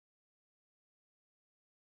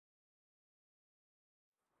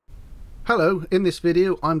Hello, in this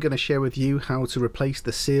video I'm going to share with you how to replace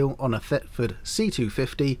the seal on a Thetford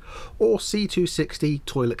C250 or C260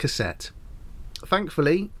 toilet cassette.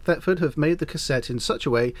 Thankfully, Thetford have made the cassette in such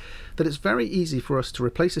a way that it's very easy for us to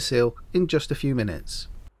replace a seal in just a few minutes.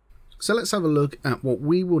 So let's have a look at what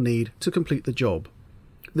we will need to complete the job.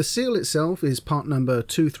 The seal itself is part number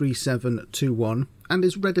 23721 and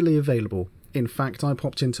is readily available. In fact, I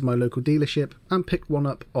popped into my local dealership and picked one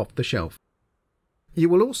up off the shelf. You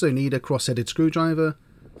will also need a cross-headed screwdriver,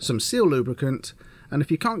 some seal lubricant, and if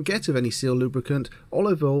you can't get of any seal lubricant,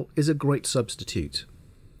 olive oil is a great substitute.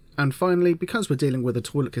 And finally, because we're dealing with a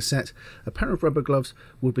toilet cassette, a pair of rubber gloves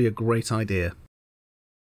would be a great idea.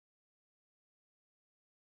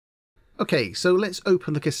 Okay, so let's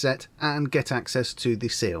open the cassette and get access to the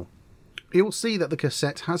seal. You'll see that the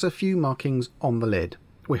cassette has a few markings on the lid.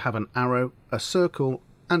 We have an arrow, a circle,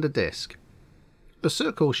 and a disc. The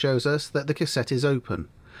circle shows us that the cassette is open,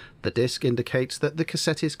 the disc indicates that the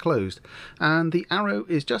cassette is closed, and the arrow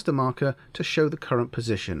is just a marker to show the current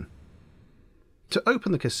position. To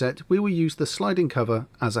open the cassette, we will use the sliding cover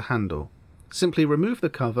as a handle. Simply remove the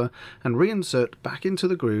cover and reinsert back into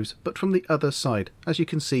the grooves, but from the other side, as you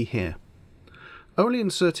can see here. Only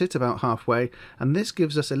insert it about halfway, and this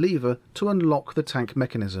gives us a lever to unlock the tank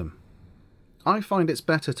mechanism. I find it's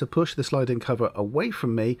better to push the sliding cover away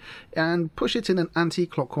from me and push it in an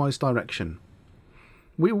anti-clockwise direction.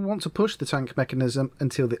 We will want to push the tank mechanism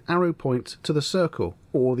until the arrow points to the circle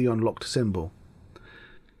or the unlocked symbol.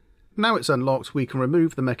 Now it's unlocked, we can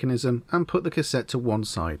remove the mechanism and put the cassette to one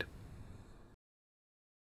side.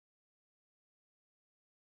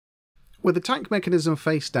 With the tank mechanism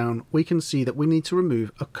face down, we can see that we need to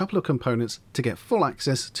remove a couple of components to get full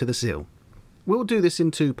access to the seal. We'll do this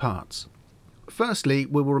in two parts. Firstly,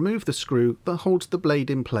 we will remove the screw that holds the blade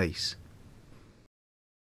in place.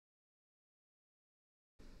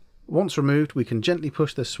 Once removed, we can gently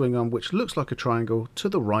push the swing arm, which looks like a triangle, to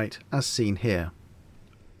the right as seen here.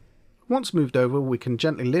 Once moved over, we can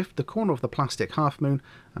gently lift the corner of the plastic half moon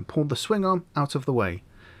and pull the swing arm out of the way.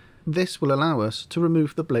 This will allow us to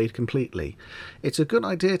remove the blade completely. It's a good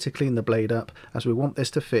idea to clean the blade up, as we want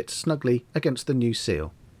this to fit snugly against the new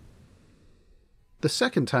seal. The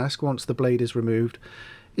second task, once the blade is removed,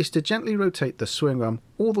 is to gently rotate the swing arm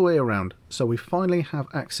all the way around so we finally have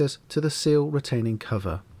access to the seal retaining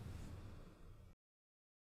cover.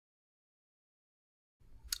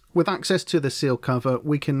 With access to the seal cover,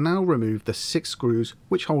 we can now remove the 6 screws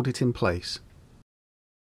which hold it in place.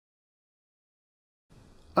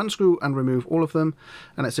 Unscrew and remove all of them,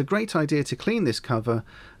 and it's a great idea to clean this cover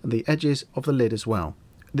and the edges of the lid as well.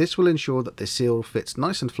 This will ensure that the seal fits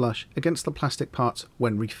nice and flush against the plastic parts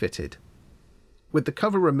when refitted. With the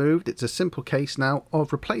cover removed, it's a simple case now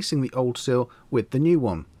of replacing the old seal with the new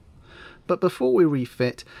one. But before we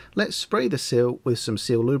refit, let's spray the seal with some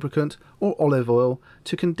seal lubricant or olive oil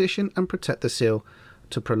to condition and protect the seal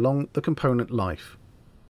to prolong the component life.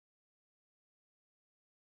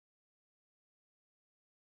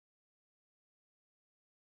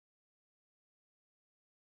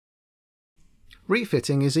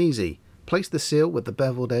 Refitting is easy. Place the seal with the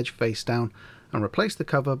beveled edge face down and replace the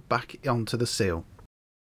cover back onto the seal.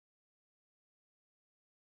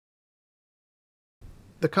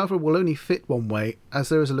 The cover will only fit one way as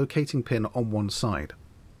there is a locating pin on one side.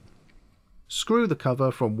 Screw the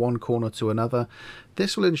cover from one corner to another.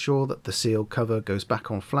 This will ensure that the seal cover goes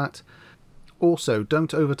back on flat. Also,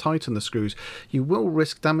 don't over tighten the screws. You will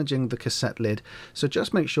risk damaging the cassette lid, so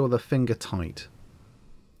just make sure they're finger tight.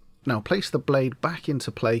 Now place the blade back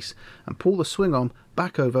into place and pull the swing arm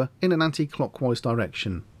back over in an anti-clockwise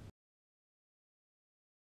direction.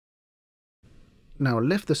 Now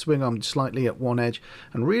lift the swing arm slightly at one edge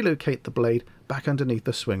and relocate the blade back underneath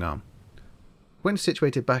the swing arm. When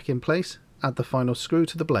situated back in place, add the final screw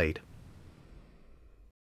to the blade.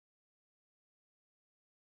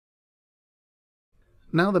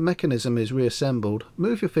 Now the mechanism is reassembled,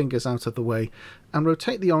 move your fingers out of the way and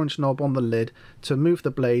rotate the orange knob on the lid to move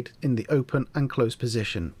the blade in the open and close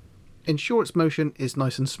position. Ensure its motion is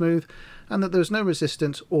nice and smooth and that there is no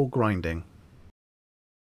resistance or grinding.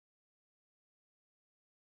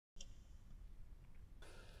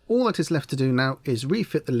 All that is left to do now is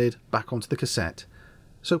refit the lid back onto the cassette.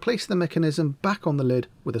 So place the mechanism back on the lid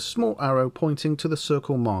with a small arrow pointing to the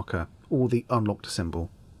circle marker or the unlocked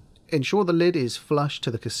symbol. Ensure the lid is flush to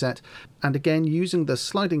the cassette and again using the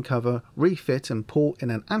sliding cover refit and pull in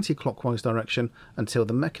an anti-clockwise direction until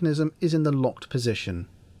the mechanism is in the locked position.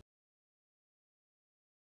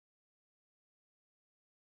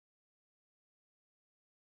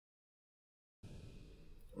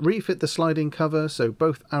 Refit the sliding cover so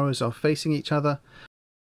both arrows are facing each other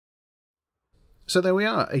So there we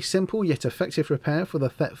are, a simple yet effective repair for the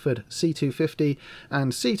Thetford C250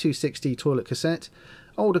 and C260 toilet cassette.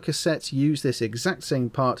 Older cassettes use this exact same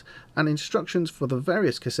part, and instructions for the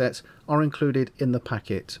various cassettes are included in the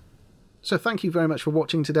packet. So thank you very much for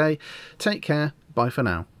watching today. Take care, bye for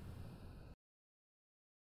now.